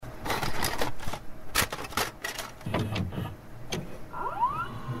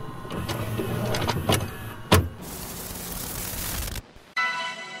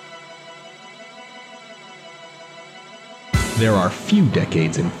There are few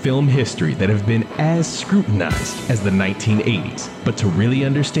decades in film history that have been as scrutinized as the 1980s. But to really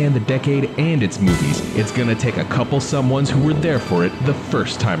understand the decade and its movies, it's gonna take a couple someones who were there for it the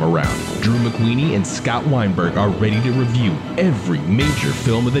first time around. Drew McWeeny and Scott Weinberg are ready to review every major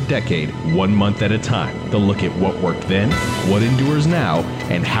film of the decade, 1 month at a time. They'll look at what worked then, what endures now,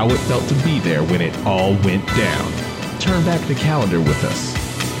 and how it felt to be there when it all went down. Turn back the calendar with us.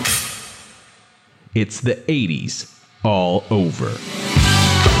 It's the 80s all over.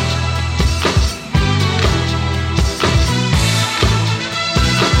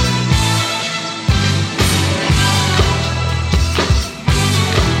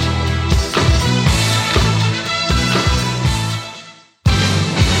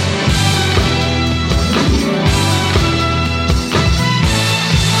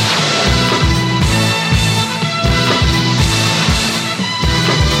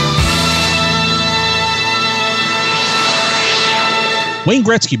 Wayne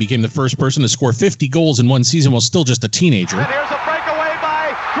Gretzky became the first person to score 50 goals in one season while still just a teenager. And here's a breakaway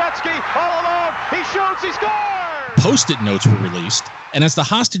by Gretzky, all alone. He shoots, he scores! Post-it notes were released, and as the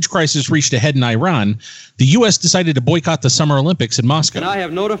hostage crisis reached a head in Iran, the U.S. decided to boycott the Summer Olympics in Moscow. And I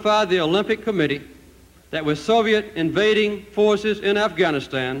have notified the Olympic Committee that with Soviet invading forces in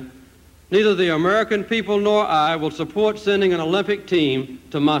Afghanistan, neither the American people nor I will support sending an Olympic team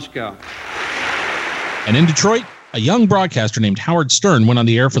to Moscow. And in Detroit, a young broadcaster named Howard Stern went on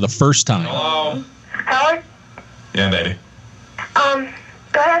the air for the first time. Hello? Howard? Yeah, baby. Can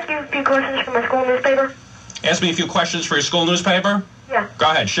I ask you a few questions for my school newspaper? Ask me a few questions for your school newspaper? Yeah.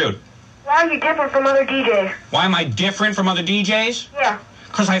 Go ahead, shoot. Why are you different from other DJs? Why am I different from other DJs? Yeah.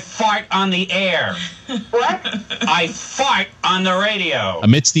 Because I fart on the air. What? I fart on the radio.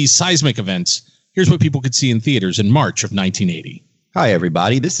 Amidst these seismic events, here's what people could see in theaters in March of 1980. Hi,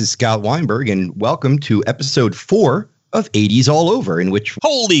 everybody. This is Scott Weinberg, and welcome to episode 4 of 80s All Over, in which...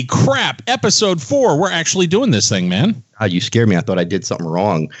 Holy crap! Episode 4. We're actually doing this thing, man. You scared me. I thought I did something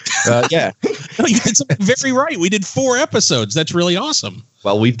wrong. Yeah. No, you did something very right. We did 4 episodes. That's really awesome.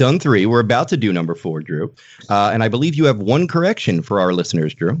 Well, we've done 3. We're about to do number 4, Drew. And I believe you have one correction for our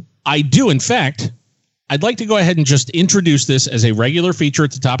listeners, Drew. I do. In fact, I'd like to go ahead and just introduce this as a regular feature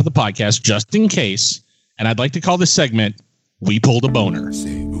at the top of the podcast, just in case. And I'd like to call this segment... We Pulled a Boner.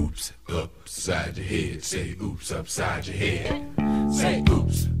 Say oops upside your head. Say oops upside your head. Say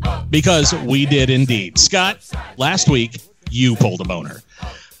oops up. Because we did indeed. Scott, last week, you pulled a boner.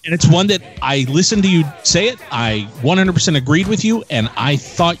 And it's one that I listened to you say it. I 100% agreed with you, and I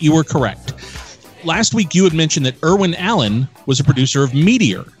thought you were correct. Last week, you had mentioned that Irwin Allen was a producer of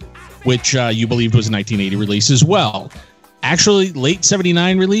Meteor, which you believed was a 1980 release as well. Actually, late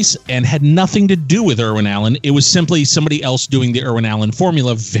 79 release, and had nothing to do with Irwin Allen. It was simply somebody else doing the Irwin Allen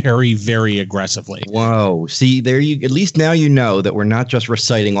formula very, very aggressively. Whoa. See, there you. At least now you know that we're not just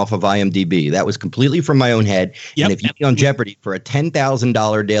reciting off of IMDb. That was completely from my own head. Yep. And if you'd be on Jeopardy for a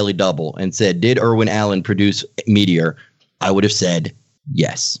 $10,000 daily double and said, did Irwin Allen produce Meteor? I would have said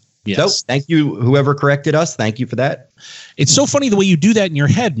yes. Yes. So thank you, whoever corrected us. Thank you for that. It's so funny the way you do that in your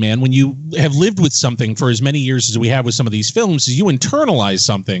head, man. When you have lived with something for as many years as we have with some of these films, is you internalize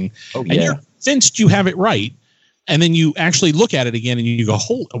something and you're convinced you have it right. And then you actually look at it again and you go,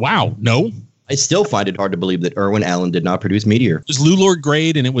 oh, wow, no. I still find it hard to believe that Irwin Allen did not produce Meteor. It was Lou Lord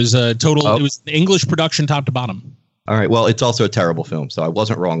Grade, and it was a total. It was the English production top to bottom. All right. Well, it's also a terrible film, so I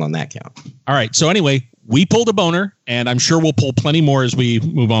wasn't wrong on that count. All right. So anyway, we pulled a boner, and I'm sure we'll pull plenty more as we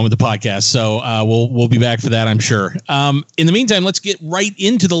move on with the podcast. So we'll be back for that, I'm sure. In the meantime, let's get right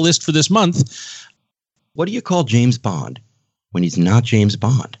into the list for this month. What do you call James Bond when he's not James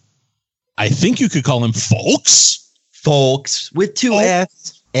Bond? I think you could call him Folks. Folks with 2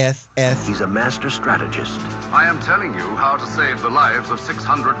 F's. FF. He's a master strategist. I am telling you how to save the lives of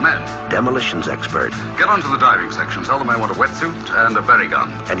 600 men. Demolitions expert. Get onto the diving section. Tell them I want a wetsuit and a berry gun.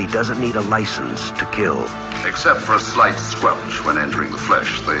 And he doesn't need a license to kill. Except for a slight squelch when entering the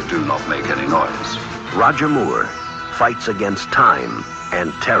flesh. They do not make any noise. Roger Moore fights against time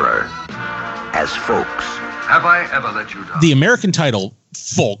and terror as Folks. Have I ever let you down? The American title,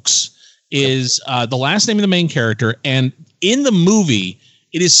 Folks, is the last name of the main character. And in the movie,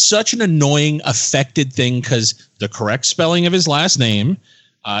 it is such an annoying, affected thing because the correct spelling of his last name,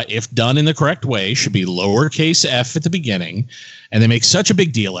 if done in the correct way, should be lowercase f at the beginning. And they make such a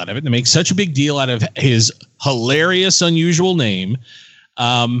big deal out of it. They make such a big deal out of his hilarious, unusual name.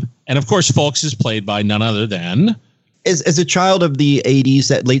 And, of course, Folks is played by none other than... As a child of the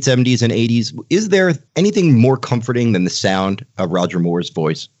 80s, late 70s and 80s, is there anything more comforting than the sound of Roger Moore's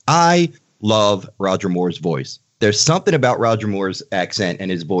voice? I love Roger Moore's voice. There's something about Roger Moore's accent and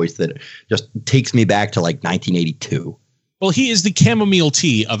his voice that just takes me back to like 1982. Well, he is the chamomile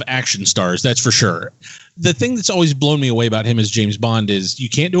tea of action stars, that's for sure. The thing that's always blown me away about him as James Bond is you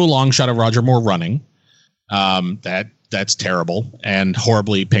can't do a long shot of Roger Moore running. That's terrible and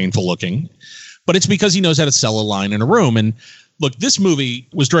horribly painful looking. But it's because he knows how to sell a line in a room. And look, this movie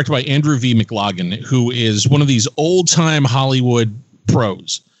was directed by Andrew V. McLagan, who is one of these old-time Hollywood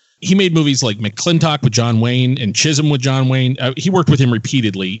pros. He made movies like McClintock with John Wayne and Chisholm with John Wayne. He worked with him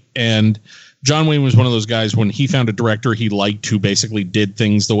repeatedly, and John Wayne was one of those guys, when he found a director he liked who basically did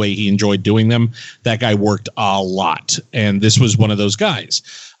things the way he enjoyed doing them, that guy worked a lot. And this was one of those guys.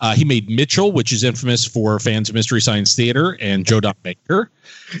 He made Mitchell, which is infamous for fans of Mystery Science Theater, and Joe Don Baker.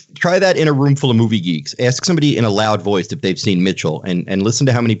 Try that in a room full of movie geeks. Ask somebody in a loud voice if they've seen Mitchell, and listen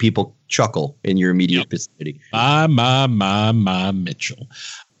to how many people chuckle in your immediate vicinity. My Mitchell.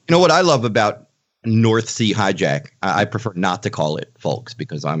 You know what I love about North Sea Hijack? I prefer not to call it folks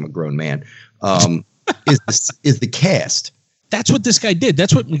because I'm a grown man. Is the cast. That's what this guy did.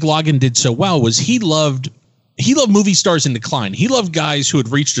 That's what McLagan did so well, was he loved movie stars in decline. He loved guys who had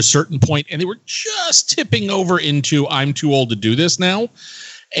reached a certain point and they were just tipping over into I'm too old to do this now.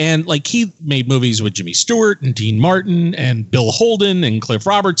 And like, he made movies with Jimmy Stewart and Dean Martin and Bill Holden and Cliff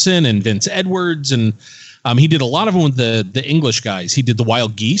Robertson and Vince Edwards. And he did a lot of them with the English guys. He did The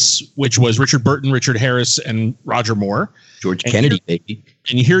Wild Geese, which was Richard Burton, Richard Harris, and Roger Moore. George Kennedy, baby.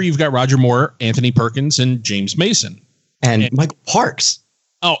 And here you've got Roger Moore, Anthony Perkins, and James Mason. And Michael Parks.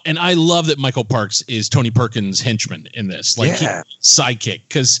 Oh, and I love that Michael Parks is Tony Perkins' henchman in this. Like, sidekick.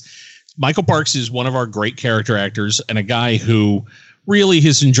 Because Michael Parks is one of our great character actors and a guy who really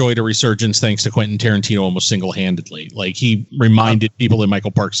has enjoyed a resurgence thanks to Quentin Tarantino almost single-handedly. Like, he reminded people that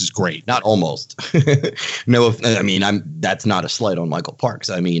Michael Parks is great. Not almost. No, I mean, that's not a slight on Michael Parks.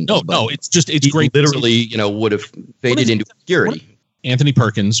 I mean, no, it's great. Literally, would have faded into obscurity. Anthony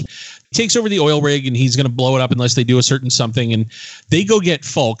Perkins takes over the oil rig and he's going to blow it up unless they do a certain something. And they go get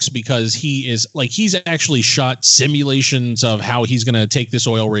Fulks because he's actually shot simulations of how he's going to take this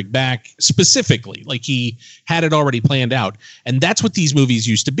oil rig back specifically. Like, he had it already planned out. And that's what these movies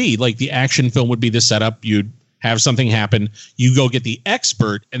used to be. Like, the action film would be the setup. You'd have something happen. You go get the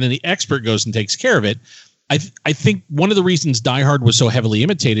expert, and then the expert goes and takes care of it. I think one of the reasons Die Hard was so heavily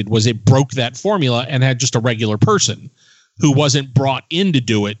imitated was it broke that formula and had just a regular person who wasn't brought in to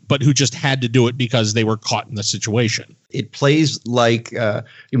do it, but who just had to do it because they were caught in the situation. It plays like,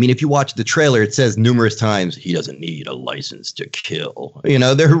 if you watch the trailer, it says numerous times, he doesn't need a license to kill.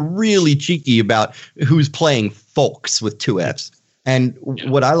 They're really cheeky about who's playing Fulks with 2 Fs. And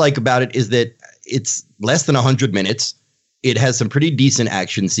what I like about it is that it's less than 100 minutes. It has some pretty decent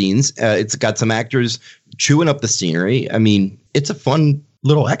action scenes. It's got some actors chewing up the scenery. I mean, it's a fun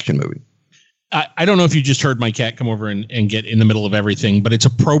little action movie. I don't know if you just heard my cat come over and get in the middle of everything, but it's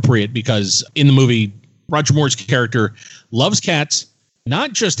appropriate because in the movie, Roger Moore's character loves cats,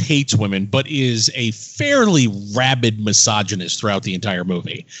 not just hates women, but is a fairly rabid misogynist throughout the entire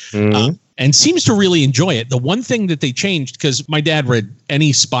movie. Mm-hmm. And seems to really enjoy it. The one thing that they changed, because my dad read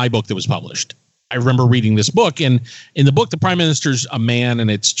any spy book that was published. I remember reading this book, and in the book, the prime minister's a man,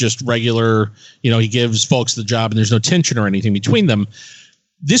 and it's just regular, he gives folks the job, and there's no tension or anything between them.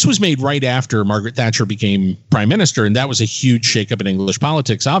 This was made right after Margaret Thatcher became prime minister, and that was a huge shakeup in English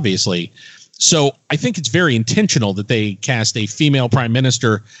politics, obviously. So I think it's very intentional that they cast a female prime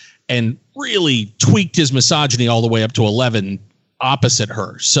minister and really tweaked his misogyny all the way up to 11 opposite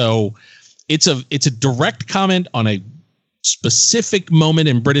her. So it's a direct comment on a specific moment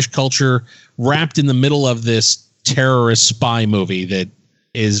in British culture wrapped in the middle of this terrorist spy movie that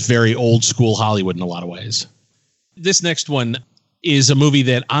is very old school Hollywood in a lot of ways. This next one is a movie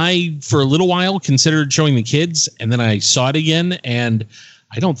that I, for a little while, considered showing the kids, and then I saw it again, and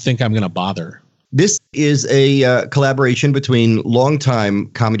I don't think I'm going to bother. This is a collaboration between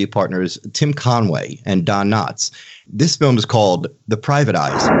longtime comedy partners Tim Conway and Don Knotts. This film is called The Private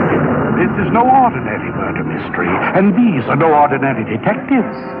Eyes. This is no ordinary murder mystery, and these are no ordinary detectives.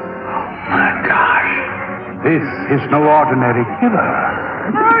 Oh, my gosh. This is no ordinary killer.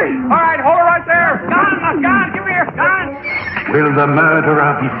 Hey! All right, hold it right there. Gun, give me your gun. Will the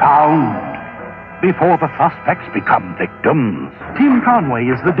murderer be found before the suspects become victims? Tim Conway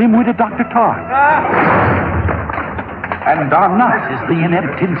is the dim-witted Dr. Todd. And Don Knotts is the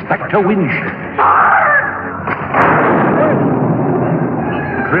inept Inspector Winship.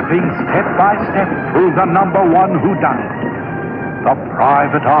 Dripping step by step through the number one whodunit, The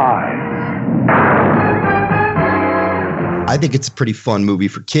Private Eyes. I think it's a pretty fun movie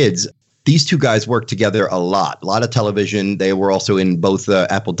for kids. These two guys work together a lot of television. They were also in both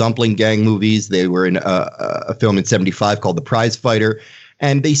Apple Dumpling Gang movies. They were in a film in '75 called The Prize Fighter.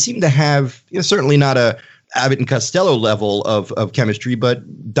 And they seem to have, certainly not a Abbott and Costello level of chemistry,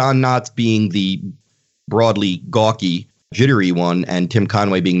 but Don Knotts being the broadly gawky, jittery one, and Tim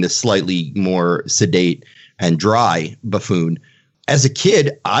Conway being the slightly more sedate and dry buffoon. As a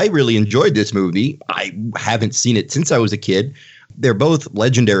kid, I really enjoyed this movie. I haven't seen it since I was a kid. They're both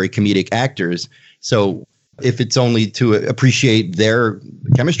legendary comedic actors. So if it's only to appreciate their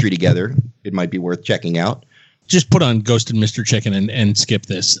chemistry together, it might be worth checking out. Just put on Ghost and Mr. Chicken and skip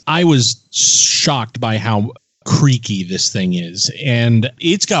this. I was shocked by how creaky this thing is. And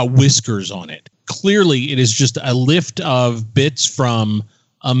it's got whiskers on it. Clearly, it is just a lift of bits from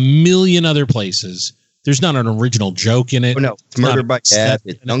a million other places. There's not an original joke in it. Oh, no. It's Murder by Death.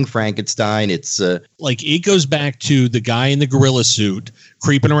 It's Young Frankenstein. It's like it goes back to the guy in the gorilla suit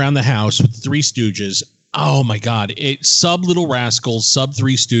creeping around the house with the Three Stooges. Oh, my God. It's sub Little Rascals, sub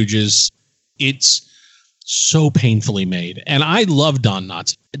Three Stooges. It's so painfully made. And I love Don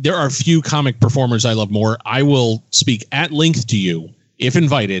Knotts. There are few comic performers I love more. I will speak at length to you, if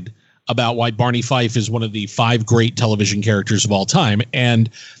invited, about why Barney Fife is one of the 5 great television characters of all time, and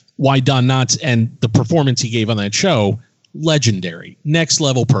why Don Knotts and the performance he gave on that show, legendary, next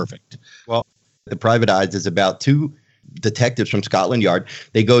level perfect. Well, The Private Eyes is about 2 detectives from Scotland Yard.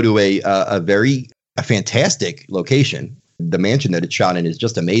 They go to a fantastic location. The mansion that it's shot in is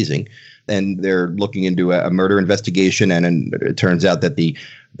just amazing. And they're looking into a murder investigation, and it turns out that the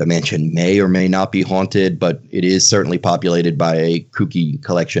mansion may or may not be haunted, but it is certainly populated by a kooky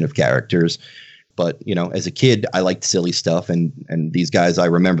collection of characters. But, you know, as a kid, I liked silly stuff, and these guys, I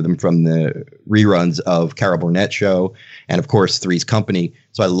remember them from the reruns of Carol Burnett Show and, of course, Three's Company.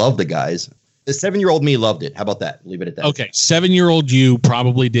 So I love the guys. The 7-year-old me loved it. How about that? Leave it at that. Okay, 7-year-old you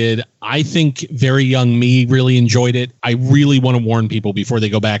probably did. I think very young me really enjoyed it. I really want to warn people before they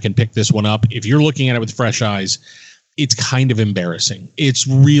go back and pick this one up. If you're looking at it with fresh eyes, it's kind of embarrassing. It's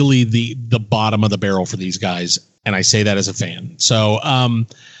really the bottom of the barrel for these guys, and I say that as a fan. So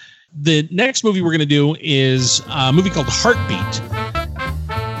the next movie we're going to do is a movie called Heartbeat.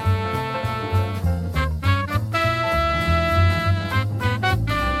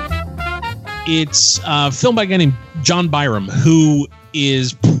 It's filmed by a guy named John Byram, who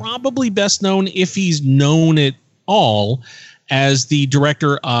is probably best known, if he's known at all, as the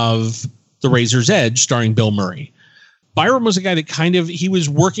director of The Razor's Edge, starring Bill Murray. Byram was a guy that he was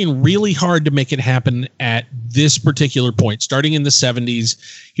working really hard to make it happen at this particular point, starting in the 70s.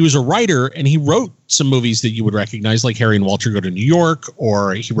 He was a writer, and he wrote some movies that you would recognize, like Harry and Walter Go to New York,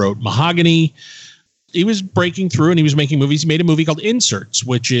 or he wrote Mahogany. He was breaking through, and he was making movies. He made a movie called Inserts,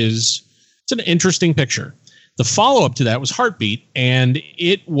 which is... it's an interesting picture. The follow-up to that was Heartbeat, and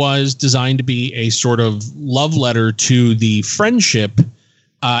it was designed to be a sort of love letter to the friendship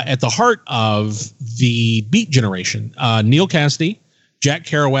at the heart of the Beat generation. Neil Cassidy, Jack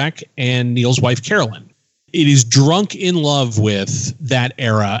Kerouac, and Neil's wife, Carolyn. It is drunk in love with that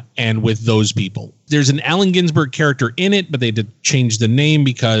era and with those people. There's an Allen Ginsberg character in it, but they did change the name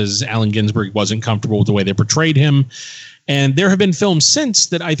because Allen Ginsberg wasn't comfortable with the way they portrayed him. And there have been films since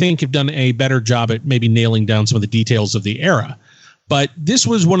that I think have done a better job at maybe nailing down some of the details of the era. But this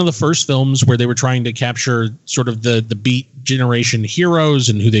was one of the first films where they were trying to capture sort of the Beat generation heroes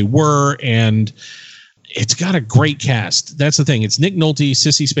and who they were. And it's got a great cast. That's the thing. It's Nick Nolte,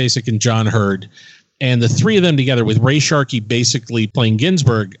 Sissy Spacek, and John Hurd. And the 3 of them together with Ray Sharkey basically playing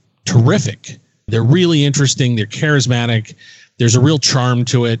Ginsberg, terrific. They're really interesting. They're charismatic. There's a real charm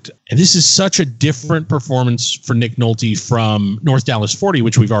to it. And this is such a different performance for Nick Nolte from North Dallas 40,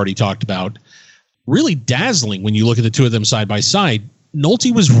 which we've already talked about. Really dazzling when you look at the 2 of them side by side.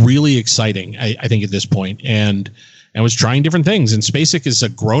 Nolte was really exciting, I think, at this point, and was trying different things. And Spacek is a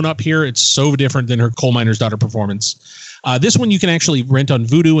grown-up here. It's so different than her Coal Miner's Daughter performance. This one you can actually rent on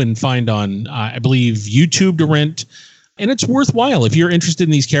Vudu and find on, I believe, YouTube to rent. And it's worthwhile. If you're interested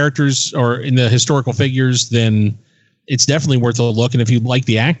in these characters or in the historical figures, then it's definitely worth a look. And if you like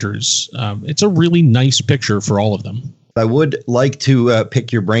the actors, it's a really nice picture for all of them. I would like to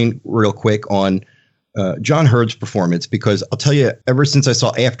pick your brain real quick on John Hurd's performance, because I'll tell you, ever since I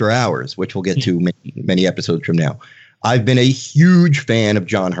saw After Hours, which we'll get to many episodes from now, I've been a huge fan of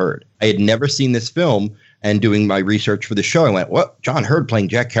John Hurd. I had never seen this film, and doing my research for the show, I went, what? John Hurd playing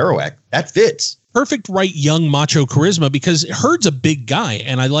Jack Kerouac? That fits. Perfect right young macho charisma, because Hurd's a big guy,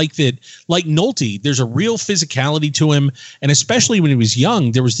 and I like that, like Nolte, there's a real physicality to him, and especially when he was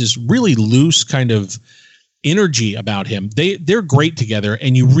young, there was this really loose kind of energy about him. They're great together,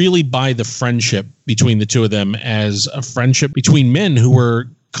 and you really buy the friendship between the 2 of them as a friendship between men who were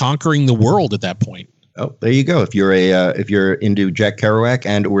conquering the world at that point. Oh, there you go. If you're into Jack Kerouac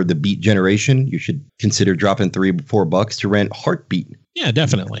and or the Beat generation, you should consider dropping $3-4 to rent Heartbeat. Yeah,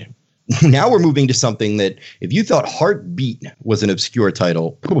 definitely. Now we're moving to something that, if you thought Heartbeat was an obscure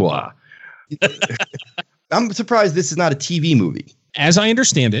title, I'm surprised this is not a TV movie. As I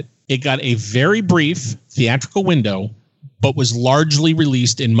understand it, it got a very brief theatrical window, but was largely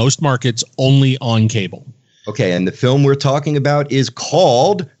released in most markets only on cable. Okay, and the film we're talking about is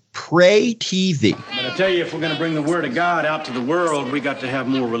called Pray TV. But I tell you, if we're going to bring the word of God out to the world, we got to have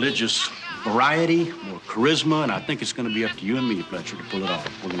more religious variety, more charisma, and I think it's going to be up to you and me, Fletcher, to pull it off.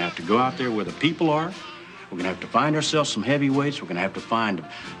 We're going to have to go out there where the people are. We're going to have to find ourselves some heavyweights. We're going to have to find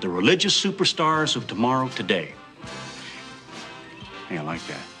the religious superstars of tomorrow today. Hey, I like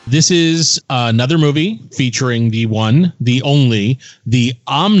that. This is another movie featuring the one, the only, the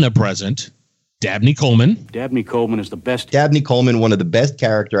omnipresent Dabney Coleman. Dabney Coleman is the best. Dabney Coleman, one of the best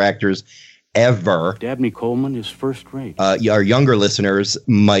character actors ever. Dabney Coleman is first rate. Our younger listeners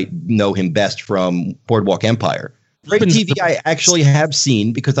might know him best from Boardwalk Empire. Pray TV I actually have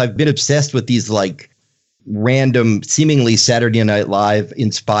seen because I've been obsessed with these like random, seemingly Saturday Night Live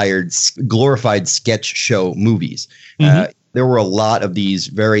inspired, glorified sketch show movies. There were a lot of these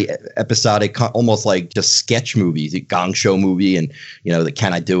very episodic, almost like just sketch movies, the Gong Show movie and, the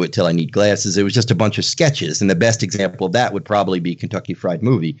Can I Do It Till I Need Glasses. It was just a bunch of sketches. And the best example of that would probably be Kentucky Fried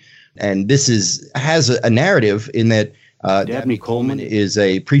Movie. And this has a narrative in that Dabney Coleman is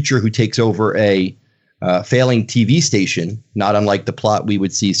a preacher who takes over a failing TV station, not unlike the plot we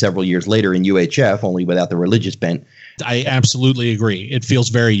would see several years later in UHF, only without the religious bent. I absolutely agree. It feels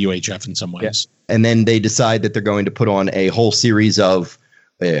very UHF in some ways. Yeah. And then they decide that they're going to put on a whole series of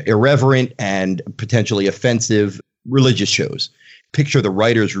irreverent and potentially offensive religious shows. Picture the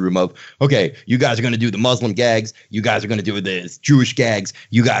writer's room of, okay, you guys are going to do the Muslim gags. You guys are going to do the Jewish gags.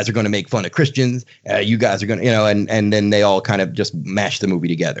 You guys are going to make fun of Christians. You guys are going to, and then they all kind of just mash the movie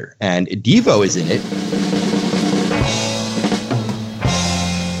together. And Devo is in it.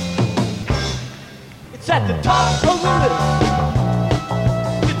 It's at the top of the list.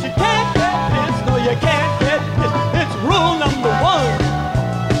 But you can't get this, no you can't get this. It's rule number one.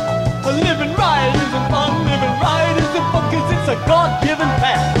 Living right isn't fun, living right isn't fun, 'cause it's a God-given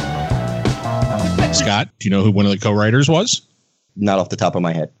path. Scott, do you know who one of the co-writers was? Not off the top of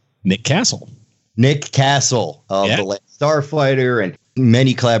my head. Nick Castle. Nick Castle of The Last Starfighter and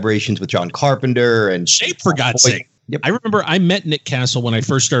many collaborations with John Carpenter and Shape, for God's sake. Yep. I remember I met Nick Castle when I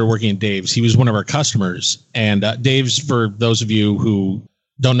first started working at Dave's. He was one of our customers. And Dave's, for those of you who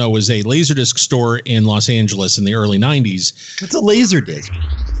don't know, was a Laserdisc store in Los Angeles in the early 90s. What's a Laserdisc?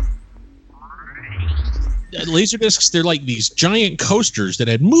 Laserdiscs, they're like these giant coasters that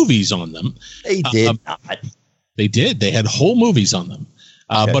had movies on them. They did not. They did. They had whole movies on them,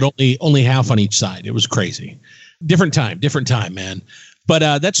 but only half on each side. It was crazy. Different time, man.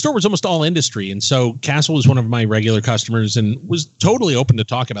 But that store was almost all industry. And so Castle was one of my regular customers and was totally open to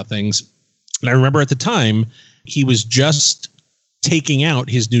talk about things. And I remember at the time, he was just taking out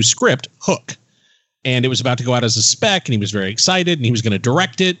his new script, Hook. And it was about to go out as a spec, and he was very excited, and he was going to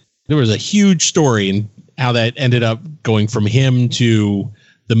direct it. There was a huge story in how that ended up going from him to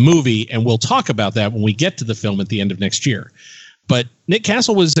the movie. And we'll talk about that when we get to the film at the end of next year. But Nick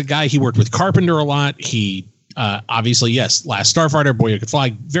Castle was a guy, he worked with Carpenter a lot. He obviously, yes, Last Starfighter, Boy Who Could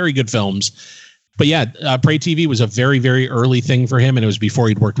Fly, very good films. But yeah, Pray TV was a very, very early thing for him. And it was before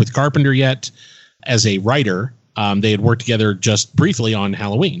he'd worked with Carpenter yet as a writer. They had worked together just briefly on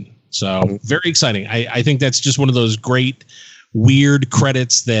Halloween. So very exciting. I think that's just one of those great, weird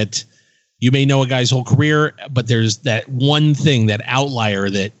credits that you may know a guy's whole career, but there's that one thing, that outlier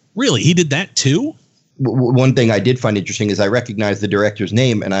that really he did that too. One thing I did find interesting is I recognized the director's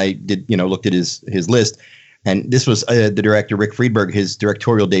name, and I did, looked at his list, and this was the director Rick Friedberg, his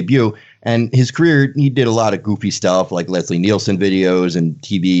directorial debut, and his career. He did a lot of goofy stuff like Leslie Nielsen videos and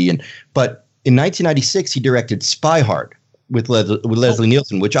TV, but in 1996 he directed Spy Hard with Leslie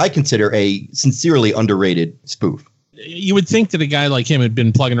Nielsen, which I consider a sincerely underrated spoof. You would think that a guy like him had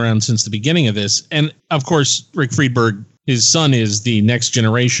been plugging around since the beginning of this. And of course, Rick Friedberg, his son is the next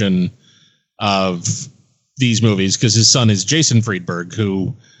generation of these movies because his son is Jason Friedberg,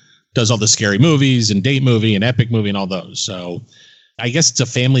 who does all the Scary Movies and Date Movie and Epic Movie and all those. So I guess it's a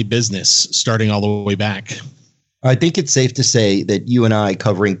family business starting all the way back. I think it's safe to say that you and I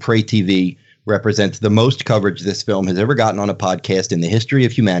covering Pray TV represents the most coverage this film has ever gotten on a podcast in the history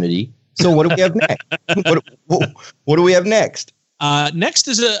of humanity. So what do we have next? What do we have next? Next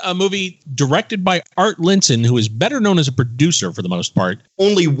is a movie directed by Art Linson, who is better known as a producer for the most part.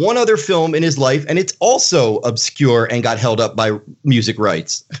 Only one other film in his life, and it's also obscure and got held up by music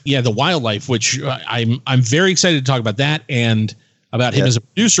rights. Yeah, The Wildlife, which I'm very excited to talk about that. And about him as a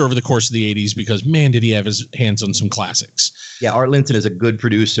producer over the course of the 80s, because, man, did he have his hands on some classics. Yeah, Art Linson is a good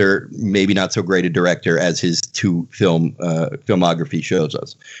producer, maybe not so great a director as his two filmography shows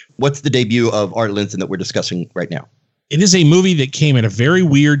us. What's the debut of Art Linson that we're discussing right now? It is a movie that came at a very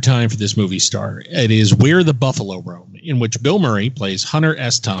weird time for this movie star. It is Where the Buffalo Roam, in which Bill Murray plays Hunter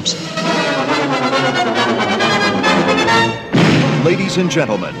S. Thompson. Ladies and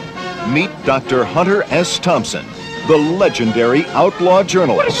gentlemen, meet Dr. Hunter S. Thompson, the legendary outlaw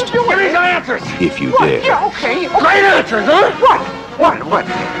journalist. Give me the answers. If you What? dare. Yeah, okay. Great answers, huh? What? What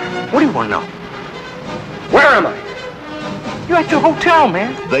do you want to know? Where am I? You're at your hotel,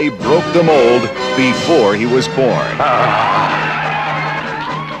 man. They broke the mold before he was born.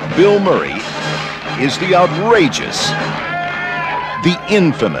 Bill Murray is the outrageous, the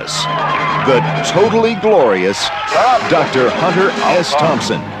infamous, the totally glorious Dr. Hunter S.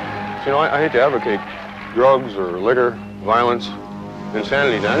 Thompson. You know, I hate to advocate drugs or liquor, violence,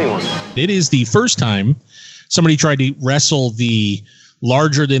 insanity to anyone. It is the first time somebody tried to wrestle the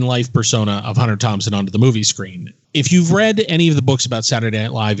larger-than-life persona of Hunter Thompson onto the movie screen. If you've read any of the books about Saturday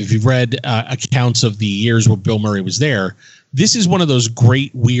Night Live, if you've read accounts of the years where Bill Murray was there, this is one of those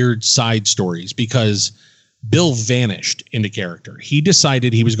great, weird side stories, because Bill vanished into character. He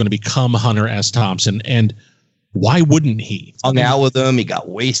decided he was going to become Hunter S. Thompson, and why wouldn't he? Hung out with him. He got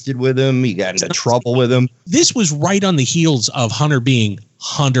wasted with him. He got into trouble with him. This was right on the heels of Hunter being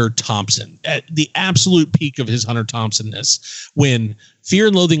Hunter Thompson, at the absolute peak of his Hunter Thompsonness, when Fear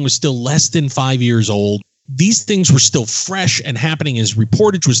and Loathing was still less than 5 years old. These things were still fresh and happening. His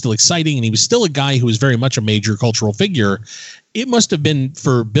reportage was still exciting, and he was still a guy who was very much a major cultural figure. It must have been,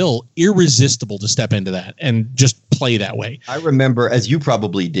 for Bill, irresistible to step into that and just play that way. I remember, as you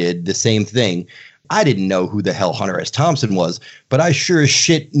probably did, the same thing. I didn't know who the hell Hunter S. Thompson was, but I sure as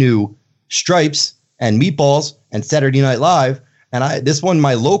shit knew Stripes and Meatballs and Saturday Night Live. And this one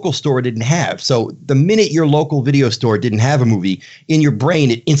my local store didn't have. So the minute your local video store didn't have a movie, in your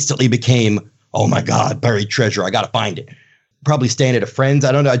brain it instantly became, oh my God, buried treasure. I got to find it. Probably staying at a friend's.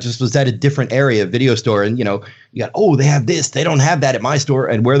 I don't know. I just was at a different area, video store. And, you know, you got, oh, they have this. They don't have that at my store.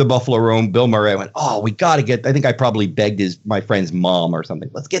 And Where the Buffalo Roam, Bill Murray. I went, oh, we got to get. I think I probably begged my friend's mom or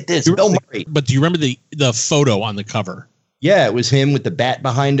something. Let's get this. Bill Murray. But do you remember the photo on the cover? Yeah, it was him with the bat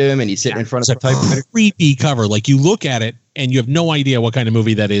behind him, and he's sitting in front of the typewriter. Creepy cover. Like, you look at it and you have no idea what kind of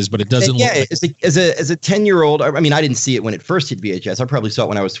movie that is, but it doesn't look like as a 10-year-old. I mean, I didn't see it when it first hit VHS. I probably saw it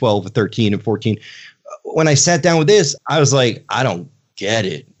when I was 12 or 13 and 14. When I sat down with this, I was like, I don't get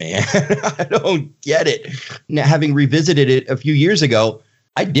it, man. I don't get it. Now, having revisited it a few years ago,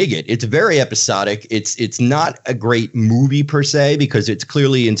 I dig it. It's very episodic. It's not a great movie per se, because it's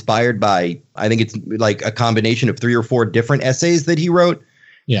clearly inspired by, I think it's like a combination of 3 or 4 different essays that he wrote.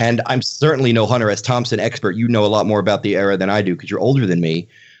 Yeah. And I'm certainly no Hunter S. Thompson expert. You know a lot more about the era than I do because you're older than me.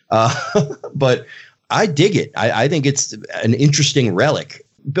 But I dig it. I think it's an interesting relic.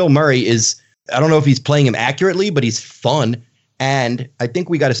 Bill Murray is, I don't know if he's playing him accurately, but he's fun. And I think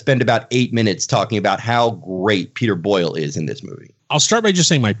we got to spend about 8 minutes talking about how great Peter Boyle is in this movie. I'll start by just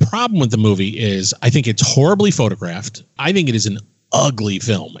saying my problem with the movie is I think it's horribly photographed. I think it is an ugly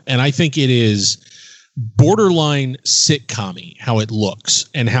film. And I think it is borderline sitcom-y how it looks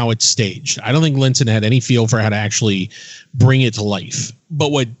and how it's staged. I don't think Linson had any feel for how to actually bring it to life.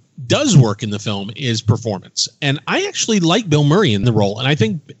 But what does work in the film is performance. And I actually like Bill Murray in the role. And I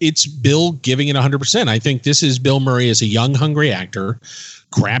think it's Bill giving it 100%. I think this is Bill Murray as a young, hungry actor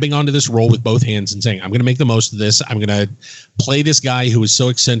grabbing onto this role with both hands and saying, I'm going to make the most of this. I'm going to play this guy who is so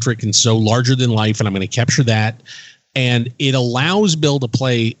eccentric and so larger than life, and I'm going to capture that. And it allows Bill to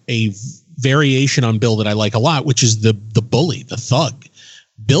play a variation on Bill that I like a lot, which is the bully, the thug.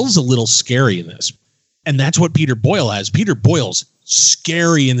 Bill's a little scary in this. And that's what Peter Boyle has. Peter Boyle's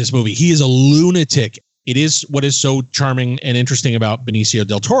scary in this movie. He is a lunatic. It is what is so charming and interesting about Benicio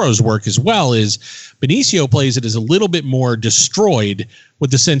del Toro's work as well is Benicio plays it as a little bit more destroyed,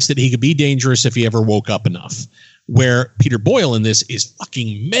 with the sense that he could be dangerous if he ever woke up enough. Where Peter Boyle in this is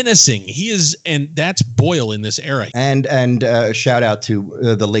fucking menacing. He is, and that's Boyle in this era. And shout out to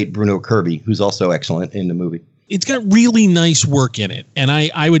the late Bruno Kirby, who's also excellent in the movie. It's got really nice work in it, and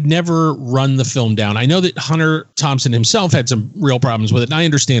I would never run the film down. I know that Hunter Thompson himself had some real problems with it, and I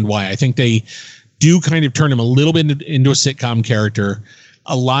understand why. I think they do kind of turn him a little bit into a sitcom character.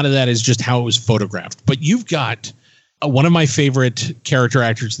 A lot of that is just how it was photographed. But you've got one of my favorite character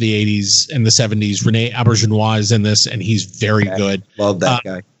actors of the 80s and the 70s, Rene Auberjonois, is in this, and he's very good. Love that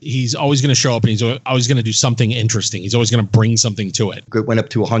guy. He's always going to show up, and he's always going to do something interesting. He's always going to bring something to it. Went up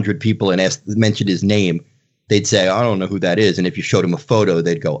to 100 people and mentioned his name. They'd say, I don't know who that is. And if you showed him a photo,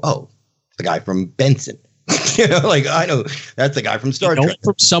 they'd go, oh, the guy from Benson. Like, I know that's the guy from Star Trek.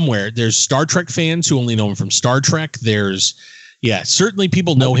 From somewhere. There's Star Trek fans who only know him from Star Trek. There's, certainly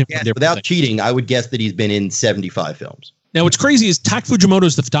people know him. Without cheating, I would guess that he's been in 75 films. Now, what's crazy is Tak Fujimoto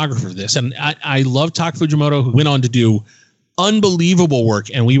is the photographer of this, and I love Tak Fujimoto, who went on to do unbelievable work,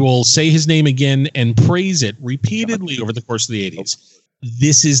 and we will say his name again and praise it repeatedly over the course of the 80s.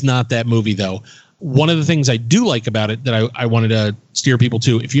 This is not that movie, though. One of the things I do like about it that I wanted to steer people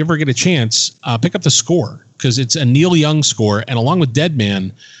to, if you ever get a chance, pick up the score, because it's a Neil Young score, and along with Dead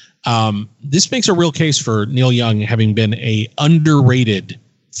Man, this makes a real case for Neil Young having been a underrated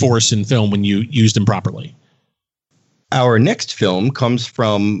force in film when you used him properly. Our next film comes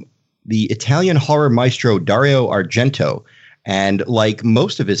from the Italian horror maestro Dario Argento. And like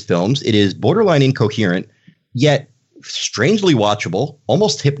most of his films, it is borderline incoherent, yet strangely watchable,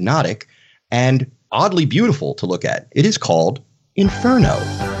 almost hypnotic, and oddly beautiful to look at. It is called Inferno.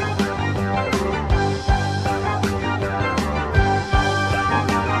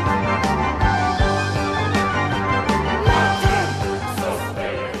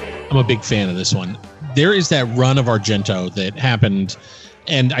 I'm a big fan of this one. There is that run of Argento that happened,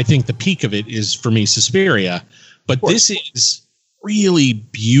 and I think the peak of it is, for me, Suspiria. But this is really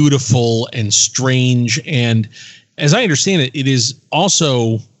beautiful and strange. And as I understand it, it is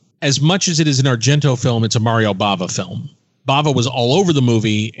also, as much as it is an Argento film, it's a Mario Bava film. Bava was all over the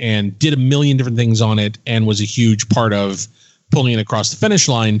movie and did a million different things on it and was a huge part of pulling it across the finish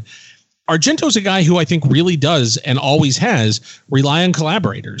line. Argento's a guy who I think really does and always has rely on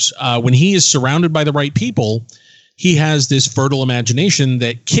collaborators. When he is surrounded by the right people, he has this fertile imagination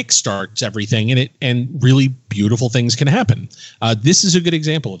that kickstarts everything, and really beautiful things can happen. This is a good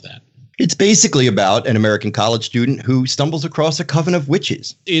example of that. It's basically about an American college student who stumbles across a coven of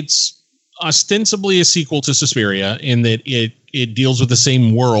witches. It's ostensibly a sequel to Suspiria in that it deals with the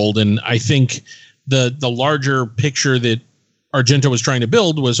same world, and I think the larger picture that Argento was trying to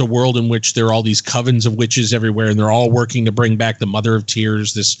build was a world in which there are all these covens of witches everywhere, and they're all working to bring back the Mother of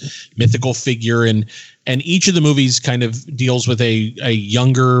Tears, this mythical figure. And each of the movies kind of deals with a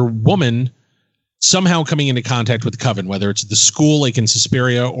younger woman somehow coming into contact with the coven, whether it's the school like in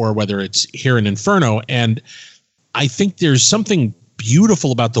Suspiria or whether it's here in Inferno. And I think there's something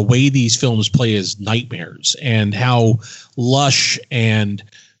beautiful about the way these films play as nightmares and how lush and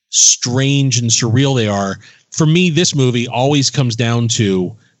strange and surreal they are. For me, this movie always comes down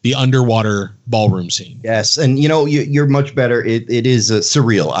to the underwater ballroom scene. Yes, and you're much better. It is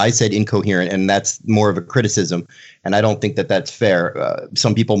surreal. I said incoherent, and that's more of a criticism, and I don't think that that's fair.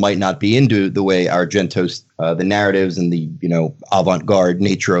 Some people might not be into the way Argento's the narratives and the avant-garde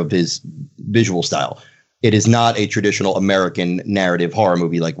nature of his visual style. It is not a traditional American narrative horror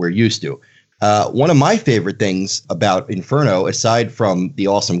movie like we're used to. One of my favorite things about Inferno, aside from the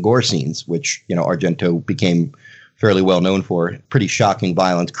awesome gore scenes, which Argento became fairly well known for, pretty shocking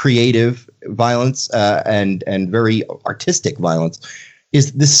violence, creative violence, and very artistic violence,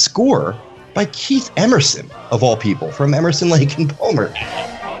 is the score by Keith Emerson, of all people, from Emerson, Lake and Palmer.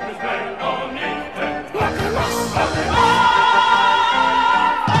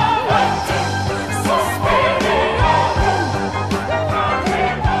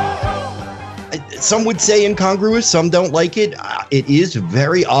 Some would say incongruous. Some don't like it. It is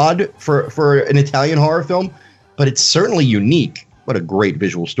very odd for an Italian horror film, but it's certainly unique. What a great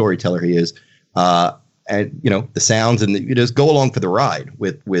visual storyteller he is. And the sounds, and you just go along for the ride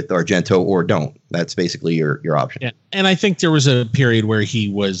with Argento or don't. That's basically your option. Yeah. And I think there was a period where he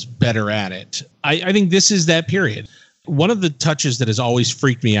was better at it. I think this is that period. One of the touches that has always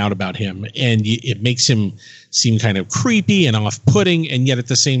freaked me out about him, and it makes him seem kind of creepy and off-putting, and yet at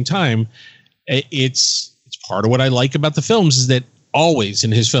the same time, it's part of what I like about the films, is that always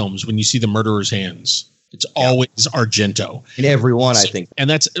in his films, when you see the murderer's hands, it's always Argento. In every one, I think. And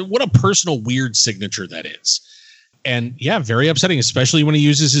that's what a personal weird signature that is. And yeah, very upsetting, especially when he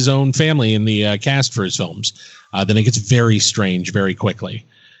uses his own family in the cast for his films. Then it gets very strange very quickly.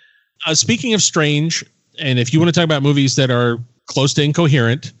 Speaking of strange, and if you want to talk about movies that are close to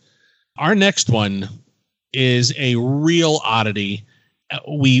incoherent, our next one is a real oddity.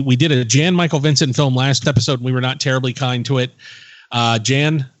 We did a Jan Michael Vincent film last episode, and we were not terribly kind to it.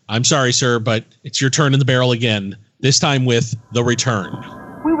 Jan, I'm sorry, sir, but it's your turn in the barrel again, this time with The Return.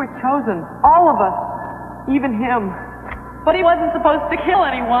 We were chosen, all of us, even him. But he wasn't supposed to kill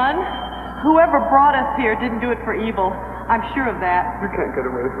anyone. Whoever brought us here didn't do it for evil. I'm sure of that. You can't get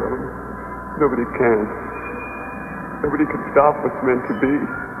away from him. Nobody can. Nobody can stop what's meant to be.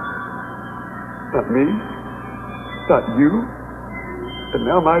 Not me. Not you. And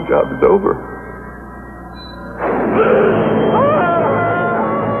now my job is over.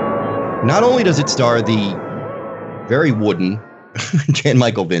 Not only does it star the very wooden Jan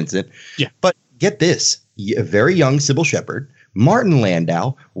Michael Vincent. Yeah. But get this, a very young Sybil Shepherd, Martin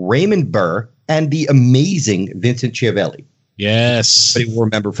Landau, Raymond Burr, and the amazing Vincent Schiavelli. Yes. But will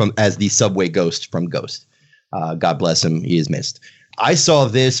remember from as the subway ghost from Ghost. God bless him. He is missed. I saw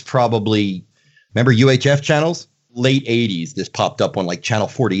this probably, remember UHF channels? Late 80s. This popped up on like Channel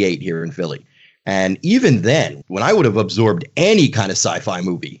 48 here in Philly. And even then, when I would have absorbed any kind of sci-fi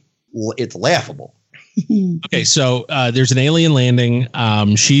movie, it's laughable. Okay, so there's an alien landing.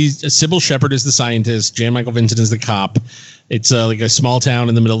 Sybil Shepherd is the scientist. Jan Michael Vincent is the cop. It's like a small town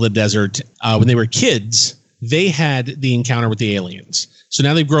in the middle of the desert. When they were kids, they had the encounter with the aliens. So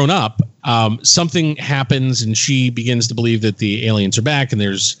now they've grown up. Something happens, and she begins to believe that the aliens are back, and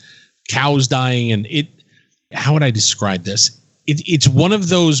there's cows dying. And how would I describe this? It's one of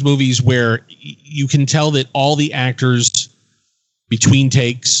those movies where you can tell that all the actors between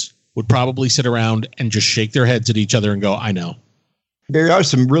takes would probably sit around and just shake their heads at each other and go, I know. There are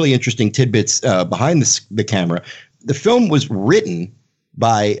some really interesting tidbits behind the camera. The film was written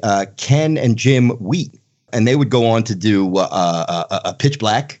by Ken and Jim Wheat, and they would go on to do a Pitch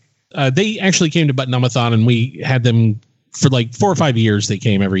Black. They actually came to Button-Up-A-Thon, and we had them for like 4 or 5 years. They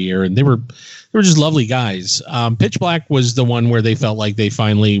came every year, and they were just lovely guys. Pitch Black was the one where they felt like they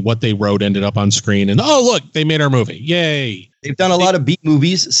finally, what they wrote ended up on screen, and oh, look, they made our movie. Yay. They've done a lot of B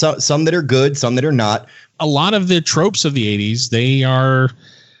movies, some that are good, some that are not. A lot of the tropes of the 80s, they are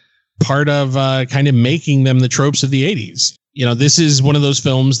part of kind of making them the tropes of the 80s. You know, this is one of those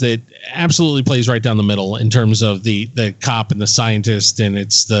films that absolutely plays right down the middle in terms of the cop and the scientist, and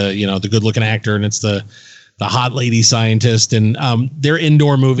it's the good looking actor, and it's the hot lady scientist, and their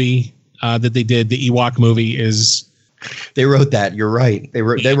indoor movie that they did, the Ewok movie, is. They wrote that. You're right. They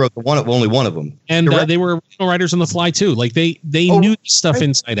wrote only one of them, and they were original writers on The Fly too. Like they knew stuff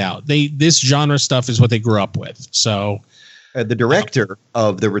inside out. This genre stuff is what they grew up with. So the director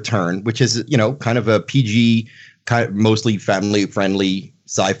of The Return, which is kind of a PG, kind of mostly family friendly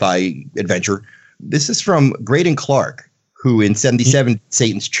sci-fi adventure. This is from Graydon Clark, who in '77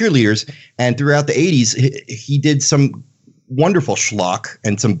 Satan's Cheerleaders, and throughout the '80s he did some wonderful schlock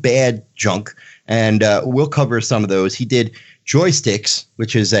and some bad junk. And we'll cover some of those. He did Joysticks,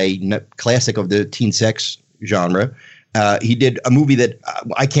 which is a classic of the teen sex genre. He did a movie that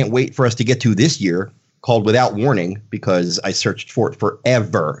I can't wait for us to get to this year called Without Warning, because I searched for it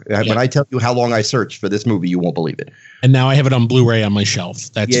forever. Yeah. When I tell you how long I searched for this movie, you won't believe it. And now I have it on Blu-ray on my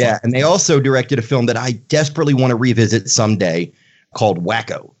shelf. That's fun. And they also directed a film that I desperately want to revisit someday called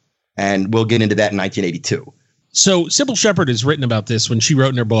Wacko. And we'll get into that in 1982. So Sybil Shepherd has written about this when she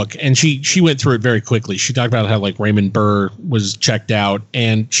wrote in her book, and she went through it very quickly. She talked about how like Raymond Burr was checked out,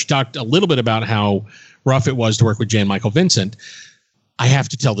 and she talked a little bit about how rough it was to work with Jan Michael Vincent. I have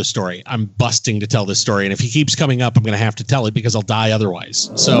to tell this story. I'm busting to tell this story, and if he keeps coming up, I'm going to have to tell it because I'll die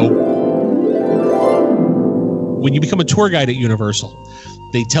otherwise. So when you become a tour guide at Universal,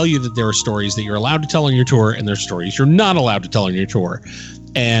 they tell you that there are stories that you're allowed to tell on your tour, and there are stories you're not allowed to tell on your tour.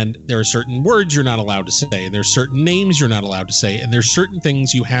 And there are certain words you're not allowed to say, and there's certain names you're not allowed to say, and there's certain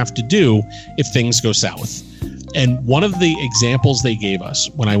things you have to do if things go south. And one of the examples they gave us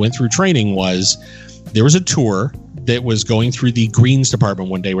when I went through training was there was a tour that was going through the greens department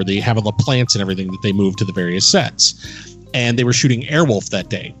one day where they have all the plants and everything that they move to the various sets. And they were shooting Airwolf that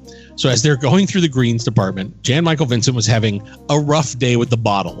day. So as they're going through the greens department, Jan Michael Vincent was having a rough day with the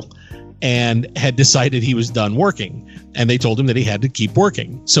bottle and had decided he was done working. And they told him that he had to keep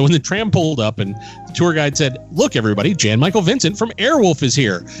working. So when the tram pulled up and the tour guide said, look, everybody, Jan Michael Vincent from Airwolf is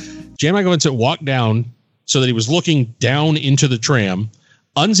here. Jan Michael Vincent walked down so that he was looking down into the tram,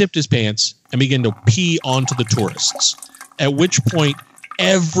 unzipped his pants, and began to pee onto the tourists. At which point,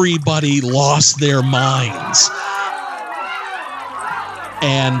 everybody lost their minds.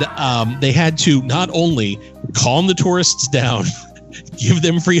 And they had to not only calm the tourists down, give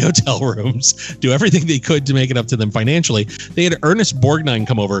them free hotel rooms, do everything they could to make it up to them financially. They had Ernest Borgnine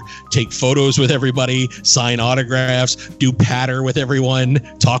come over, take photos with everybody, sign autographs, do patter with everyone,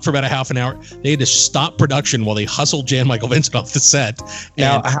 talk for about a half an hour. They had to stop production while they hustled Jan Michael Vincent off the set.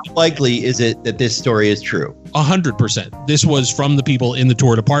 Now, how likely is it that this story is true? 100%. This was from the people in the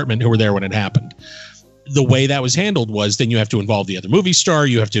tour department who were there when it happened. The way that was handled was then you have to involve the other movie star.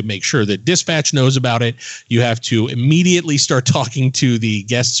 You have to make sure that dispatch knows about it. You have to immediately start talking to the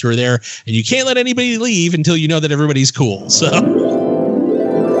guests who are there, and you can't let anybody leave until you know that everybody's cool. So,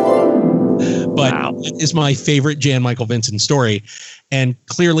 but That is my favorite Jan Michael Vincent story. And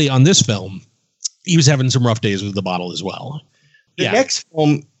clearly on this film, he was having some rough days with the bottle as well. The next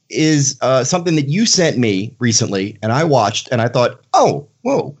film is something that you sent me recently, and I watched, and I thought, oh,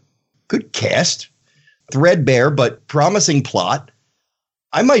 whoa, good cast. threadbare but promising plot.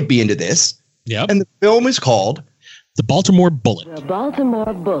 I might be into this. Yep. And the film is called The Baltimore Bullet. The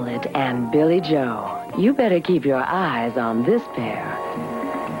Baltimore Bullet and Billy Joe. You better keep your eyes on this pair.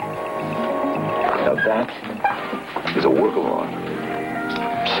 Now that is a work of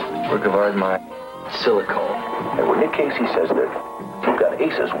art. Work of art, my silicone. And when Nick Casey says that you've got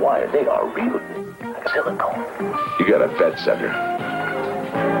aces wired, they are real like silicone. You got a bet, sucker.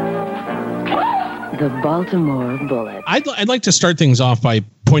 The Baltimore Bullet. I'd like to start things off by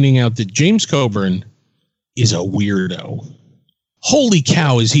pointing out that James Coburn is a weirdo. Holy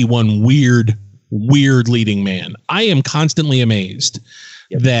cow, is he one weird leading man. I am constantly amazed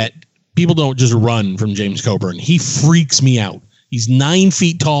that people don't just run from James Coburn. He freaks me out. He's 9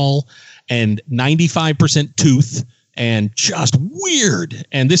 feet tall and 95% tooth and just weird.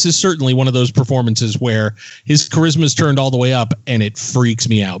 And this is certainly one of those performances where his charisma's turned all the way up and it freaks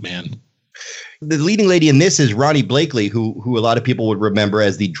me out, man. The leading lady in this is Ronnie Blakely, who a lot of people would remember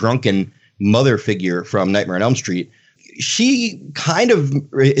as the drunken mother figure from Nightmare on Elm Street. She kind of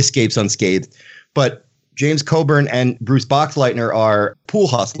escapes unscathed, but James Coburn and Bruce Boxleitner are pool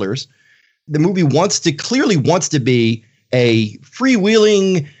hustlers. The movie clearly wants to be a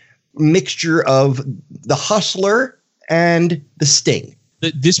freewheeling mixture of the hustler and the Sting.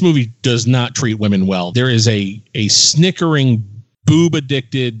 This movie does not treat women well. There is a snickering,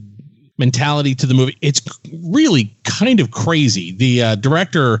 boob-addicted mentality to the movie. It's really kind of crazy. The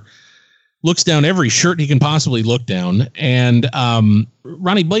director looks down every shirt he can possibly look down. And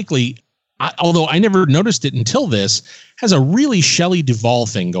Ronnie Blakely, although I never noticed it until this, has a really Shelley Duvall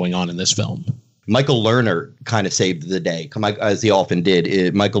thing going on in this film. Michael Lerner kind of saved the day, as he often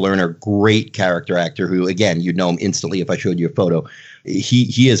did. Michael Lerner, great character actor who, again, you'd know him instantly if I showed you a photo.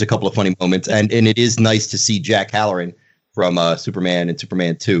 He has a couple of funny moments, and it is nice to see Jack Halloran from Superman and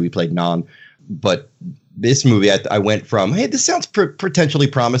Superman 2. He played Non. But this movie, I went from, hey, this sounds potentially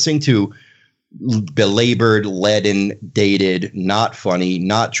promising, to belabored, leaden, dated, not funny,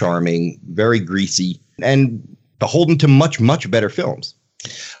 not charming, very greasy, and beholden to much, much better films.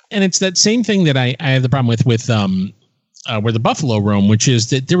 And it's that same thing that I have the problem with Where the Buffalo Roam, which is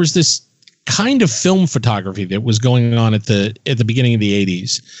that there was this kind of film photography that was going on at the beginning of the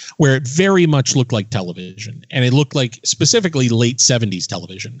 80s, where it very much looked like television, and it looked like specifically late 70s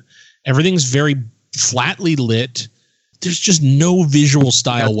television. Everything's very flatly lit. There's just no visual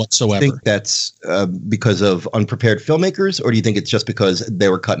style whatsoever. Do you think that's because of unprepared filmmakers, or do you think it's just because they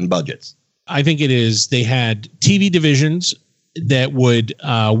were cutting budgets? I think it is. They had TV divisions that would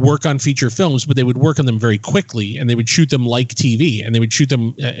work on feature films, but they would work on them very quickly, and they would shoot them like TV, and they would shoot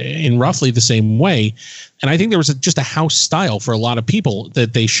them in roughly the same way. And I think there was just a house style for a lot of people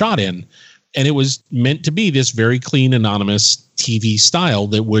that they shot in, and it was meant to be this very clean, anonymous TV style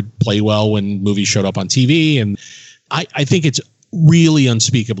that would play well when movies showed up on TV. And I think it's really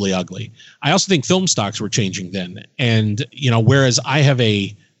unspeakably ugly. I also think film stocks were changing then. And, whereas I have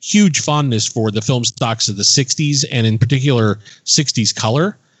a huge fondness for the film stocks of the 60s, and in particular 60s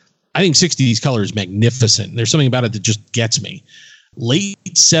color, I think 60s color is magnificent. There's something about it that just gets me. Late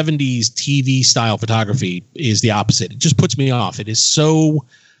 70s TV style photography is the opposite. It just puts me off. It is so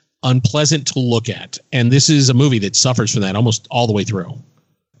unpleasant to look at. And this is a movie that suffers from that almost all the way through.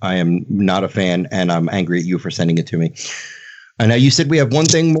 I am not a fan, and I'm angry at you for sending it to me. And now you said we have one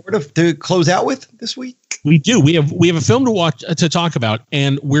thing more to close out with this week? We do. We have a film to talk about,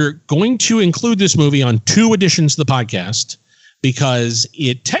 and we're going to include this movie on 2 editions of the podcast because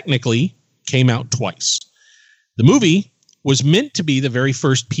it technically came out twice. The movie was meant to be the very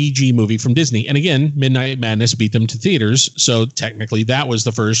first PG movie from Disney. And again, Midnight Madness beat them to theaters, so technically that was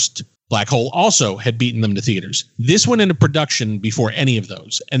the first. Black Hole also had beaten them to theaters. This went into production before any of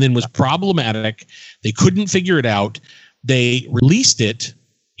those, and then was problematic. They couldn't figure it out. They released it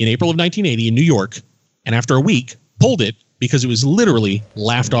in April of 1980 in New York, and after a week, pulled it because it was literally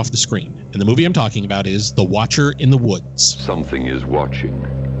laughed off the screen. And the movie I'm talking about is The Watcher in the Woods. Something is watching.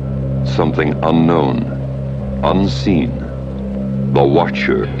 Something unknown, unseen. The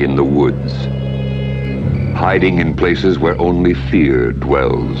Watcher in the Woods. Hiding in places where only fear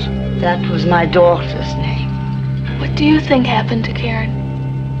dwells. That was my daughter's name. What do you think happened to Karen?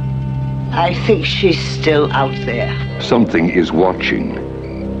 I think she's still out there. Something is watching,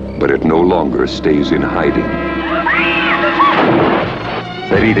 but it no longer stays in hiding.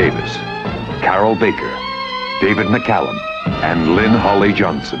 Betty Davis, Carol Baker, David McCallum, and Lynn Holly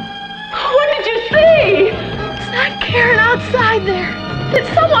Johnson. What did you see? It's not Karen outside there.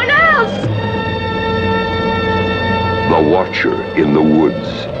 It's someone else. The Watcher in the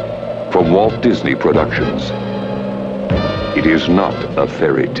Woods, from Walt Disney Productions. It is not a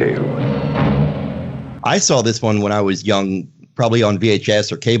fairy tale. I saw this one when I was young, probably on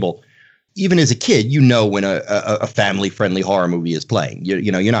VHS or cable. Even as a kid, when a family-friendly horror movie is playing.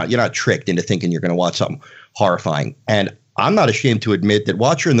 You're not tricked into thinking you're going to watch something horrifying. And I'm not ashamed to admit that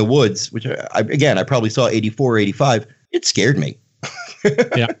Watcher in the Woods, which I probably saw 84 or 85, it scared me.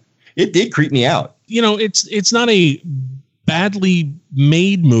 Yeah, it did creep me out. It's not a badly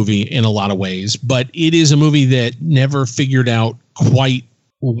made movie in a lot of ways, but it is a movie that never figured out quite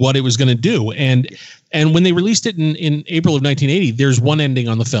what it was going to do. And when they released it in April of 1980, there's one ending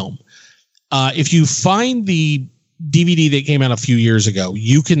on the film. If you find the DVD that came out a few years ago,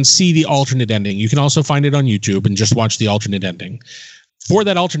 you can see the alternate ending. You can also find it on YouTube and just watch the alternate ending. For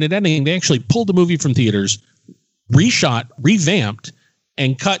that alternate ending, they actually pulled the movie from theaters, reshot, revamped,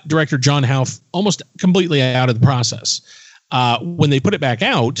 and cut director John Houff almost completely out of the process. When they put it back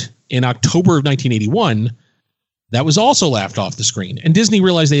out in October of 1981, that was also laughed off the screen. And Disney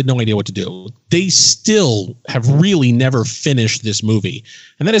realized they had no idea what to do. They still have really never finished this movie.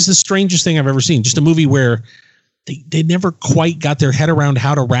 And that is the strangest thing I've ever seen. Just a movie where they never quite got their head around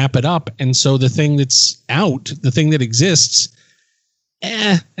how to wrap it up. And so the thing that's out, the thing that exists,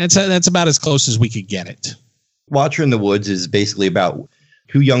 that's about as close as we could get it. Watcher in the Woods is basically about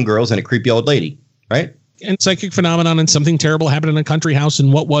 2 young girls and a creepy old lady, right? And psychic phenomenon, and something terrible happened in a country house.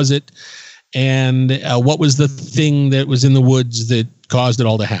 And what was it? And what was the thing that was in the woods that caused it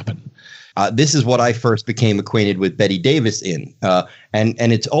all to happen? This is what I first became acquainted with Bette Davis in. And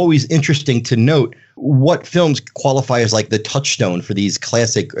it's always interesting to note what films qualify as like the touchstone for these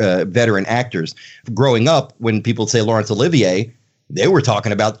classic veteran actors. Growing up, when people say Laurence Olivier, they were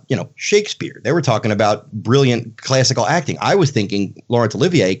talking about, Shakespeare. They were talking about brilliant classical acting. I was thinking Laurence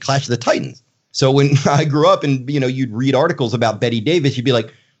Olivier, Clash of the Titans. So when I grew up and, you'd read articles about Bette Davis, you'd be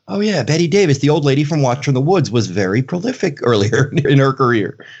like, oh, yeah, Bette Davis, the old lady from Watcher in the Woods, was very prolific earlier in her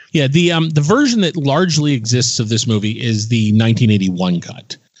career. Yeah, the version that largely exists of this movie is the 1981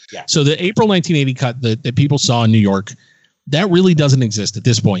 cut. Yeah. So the April 1980 cut that people saw in New York, that really doesn't exist at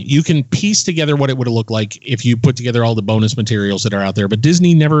this point. You can piece together what it would have looked like if you put together all the bonus materials that are out there, but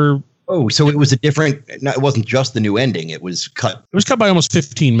Disney never... Oh, so it was it wasn't just the new ending. It was cut. It was cut by almost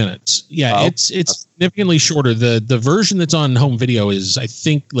 15 minutes. Yeah, it's significantly shorter. The version that's on home video is, I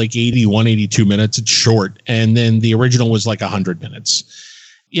think, like 81, 82 minutes. It's short. And then the original was like 100 minutes.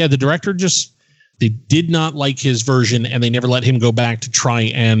 Yeah, the director they did not like his version, and they never let him go back to try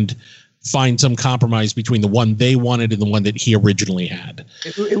and find some compromise between the one they wanted and the one that he originally had.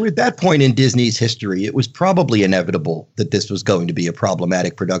 At that point in Disney's history, it was probably inevitable that this was going to be a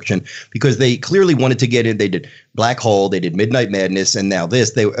problematic production, because they clearly wanted to get in. They did Black Hole, they did Midnight Madness, and now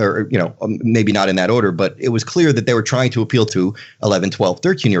this. They are, maybe not in that order, but it was clear that they were trying to appeal to 11, 12,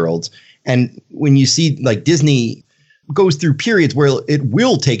 13-year-olds. And when you see like Disney goes through periods where it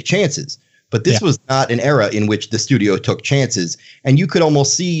will take chances. But this was not an era in which the studio took chances. And you could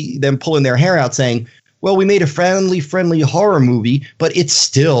almost see them pulling their hair out saying, well, we made a friendly horror movie, but it's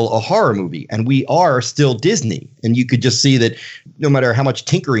still a horror movie. And we are still Disney. And you could just see that no matter how much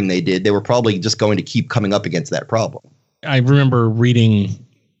tinkering they did, they were probably just going to keep coming up against that problem. I remember reading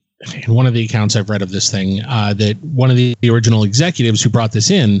in one of the accounts I've read of this thing that one of the original executives who brought this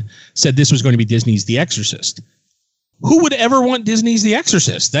in said this was going to be Disney's The Exorcist. Who would ever want Disney's The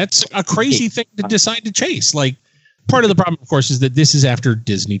Exorcist? That's a crazy thing to decide to chase. Like, part of the problem, of course, is that this is after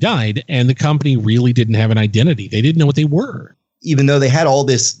Disney died, and the company really didn't have an identity. They didn't know what they were. Even though they had all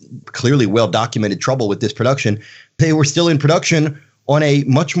this clearly well-documented trouble with this production, they were still in production on a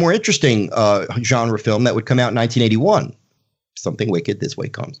much more interesting genre film that would come out in 1981. Something Wicked, This Way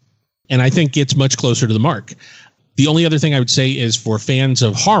Comes. And I think it's much closer to the mark. The only other thing I would say is for fans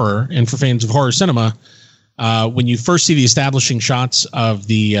of horror and for fans of horror cinema, when you first see the establishing shots of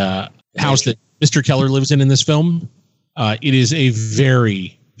the house that Mr. Keller lives in this film, it is a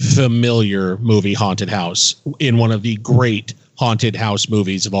very familiar movie, Haunted House, in one of the great haunted house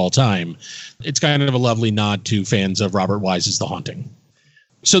movies of all time. It's kind of a lovely nod to fans of Robert Wise's The Haunting.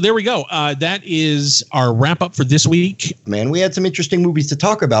 So there we go. That is our wrap up for this week. Man, we had some interesting movies to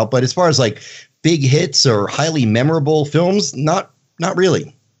talk about, but as far as like big hits or highly memorable films, not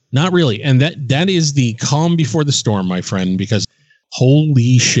really. Not really. And that is the calm before the storm, my friend, because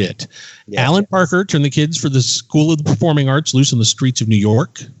holy shit. Yeah. Alan Parker turned the kids for the School of the Performing Arts loose on the streets of New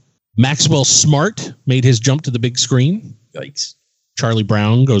York. Maxwell Smart made his jump to the big screen. Yikes. Charlie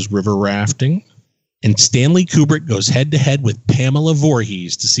Brown goes river rafting. And Stanley Kubrick goes head to head with Pamela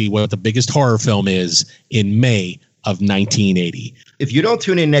Voorhees to see what the biggest horror film is in May of 1980. If you don't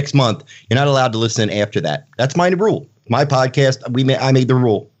tune in next month, you're not allowed to listen after that. That's my rule. My podcast, I made the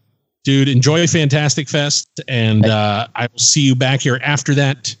rule. Dude, enjoy Fantastic Fest, and I will see you back here after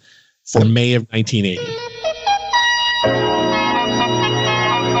that. for May of 1980.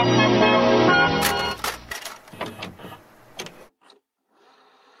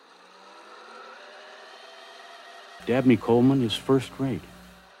 Dabney Coleman is first rate.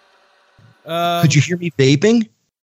 Could you hear me vaping?